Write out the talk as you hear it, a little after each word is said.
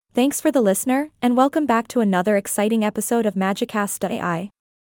Thanks for the listener, and welcome back to another exciting episode of Magicast AI.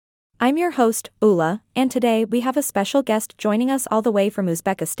 I'm your host, Ula, and today we have a special guest joining us all the way from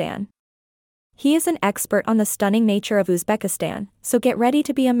Uzbekistan. He is an expert on the stunning nature of Uzbekistan, so get ready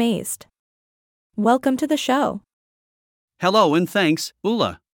to be amazed. Welcome to the show. Hello and thanks,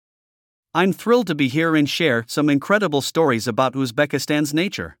 Ula. I'm thrilled to be here and share some incredible stories about Uzbekistan's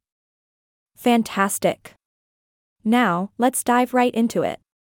nature. Fantastic. Now, let's dive right into it.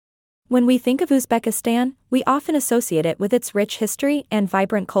 When we think of Uzbekistan, we often associate it with its rich history and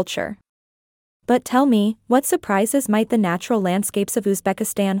vibrant culture. But tell me, what surprises might the natural landscapes of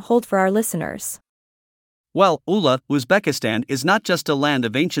Uzbekistan hold for our listeners? Well, Ula, Uzbekistan is not just a land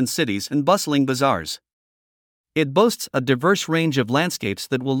of ancient cities and bustling bazaars. It boasts a diverse range of landscapes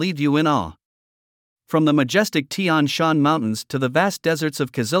that will leave you in awe. From the majestic Tian Shan Mountains to the vast deserts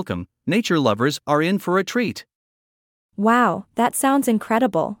of Kizilkum, nature lovers are in for a treat. Wow, that sounds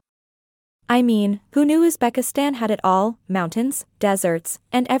incredible. I mean, who knew Uzbekistan had it all, mountains, deserts,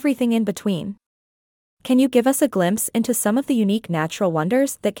 and everything in between? Can you give us a glimpse into some of the unique natural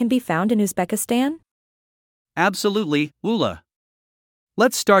wonders that can be found in Uzbekistan? Absolutely, Ula.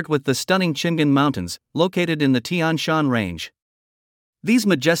 Let's start with the stunning Chingan Mountains, located in the Tian Shan Range. These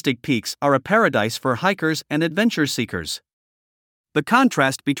majestic peaks are a paradise for hikers and adventure seekers. The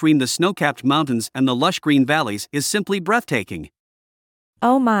contrast between the snow-capped mountains and the lush green valleys is simply breathtaking.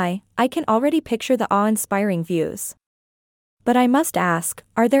 Oh my, I can already picture the awe-inspiring views. But I must ask,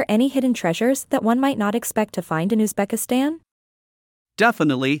 are there any hidden treasures that one might not expect to find in Uzbekistan?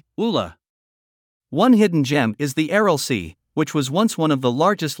 Definitely, Ula. One hidden gem is the Aral Sea, which was once one of the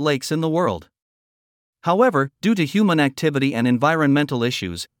largest lakes in the world. However, due to human activity and environmental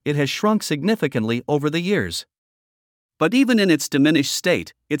issues, it has shrunk significantly over the years. But even in its diminished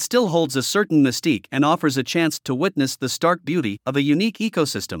state, it still holds a certain mystique and offers a chance to witness the stark beauty of a unique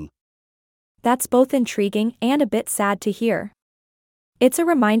ecosystem. That's both intriguing and a bit sad to hear. It's a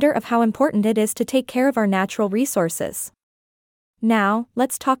reminder of how important it is to take care of our natural resources. Now,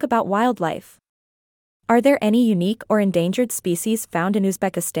 let's talk about wildlife. Are there any unique or endangered species found in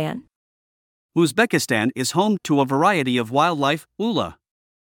Uzbekistan? Uzbekistan is home to a variety of wildlife, Ula.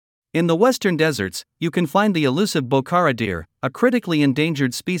 In the western deserts, you can find the elusive Bokhara deer, a critically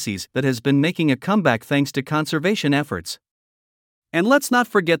endangered species that has been making a comeback thanks to conservation efforts. And let's not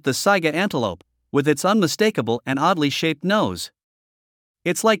forget the Saiga antelope, with its unmistakable and oddly shaped nose.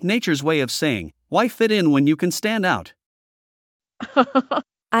 It's like nature's way of saying, why fit in when you can stand out?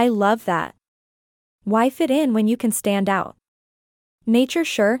 I love that. Why fit in when you can stand out? Nature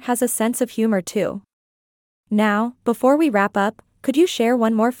sure has a sense of humor too. Now, before we wrap up, could you share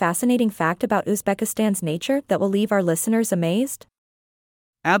one more fascinating fact about Uzbekistan's nature that will leave our listeners amazed?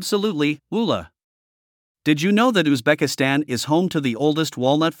 Absolutely, Ula. Did you know that Uzbekistan is home to the oldest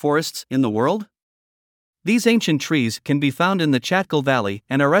walnut forests in the world? These ancient trees can be found in the Chatkal Valley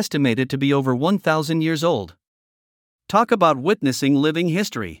and are estimated to be over 1,000 years old. Talk about witnessing living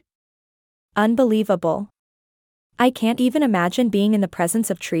history. Unbelievable. I can't even imagine being in the presence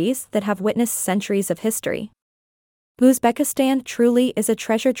of trees that have witnessed centuries of history. Uzbekistan truly is a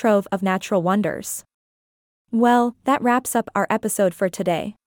treasure trove of natural wonders. Well, that wraps up our episode for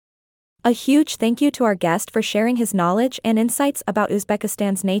today. A huge thank you to our guest for sharing his knowledge and insights about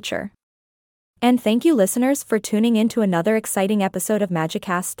Uzbekistan's nature. And thank you listeners for tuning in to another exciting episode of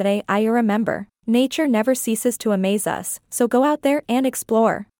Magicast today. I remember, nature never ceases to amaze us, so go out there and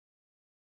explore.